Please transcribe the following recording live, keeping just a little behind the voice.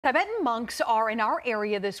Tibetan monks are in our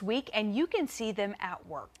area this week, and you can see them at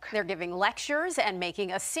work. They're giving lectures and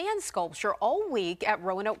making a sand sculpture all week at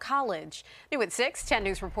Roanoke College. New at 6, 10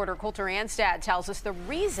 News reporter Coulter Anstad tells us the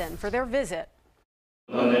reason for their visit.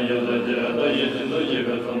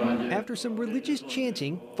 After some religious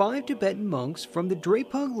chanting, 5 Tibetan monks from the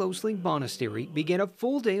Drepung Losling Monastery began a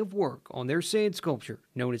full day of work on their sand sculpture,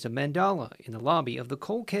 known as a mandala, in the lobby of the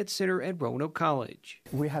Colquette Center at Roanoke College.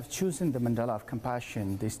 We have chosen the mandala of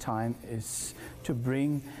compassion this time is to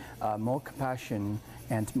bring more compassion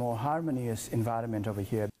and more harmonious environment over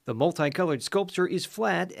here. The multicolored sculpture is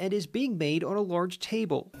flat and is being made on a large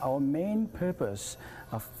table. Our main purpose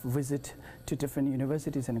of visit to different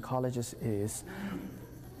universities and colleges is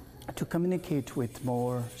to communicate with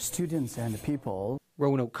more students and people.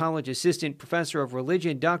 Roanoke College Assistant Professor of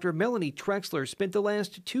Religion Dr. Melanie Trexler spent the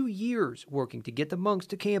last 2 years working to get the monks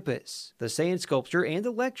to campus. The sand sculpture and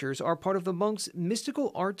the lectures are part of the monks'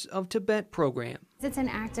 Mystical Arts of Tibet program. It's an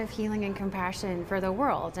act of healing and compassion for the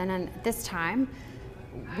world, and at this time,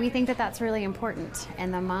 we think that that's really important,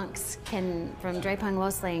 and the monks can, from Drepung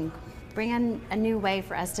Losling, bring in a new way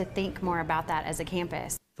for us to think more about that as a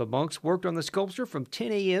campus. The monks worked on the sculpture from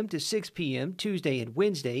 10 a.m. to 6 p.m. Tuesday and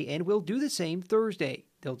Wednesday, and will do the same Thursday.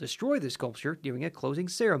 They'll destroy the sculpture during a closing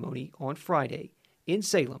ceremony on Friday. In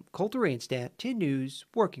Salem, Coulter Anstad, 10 News,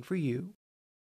 working for you.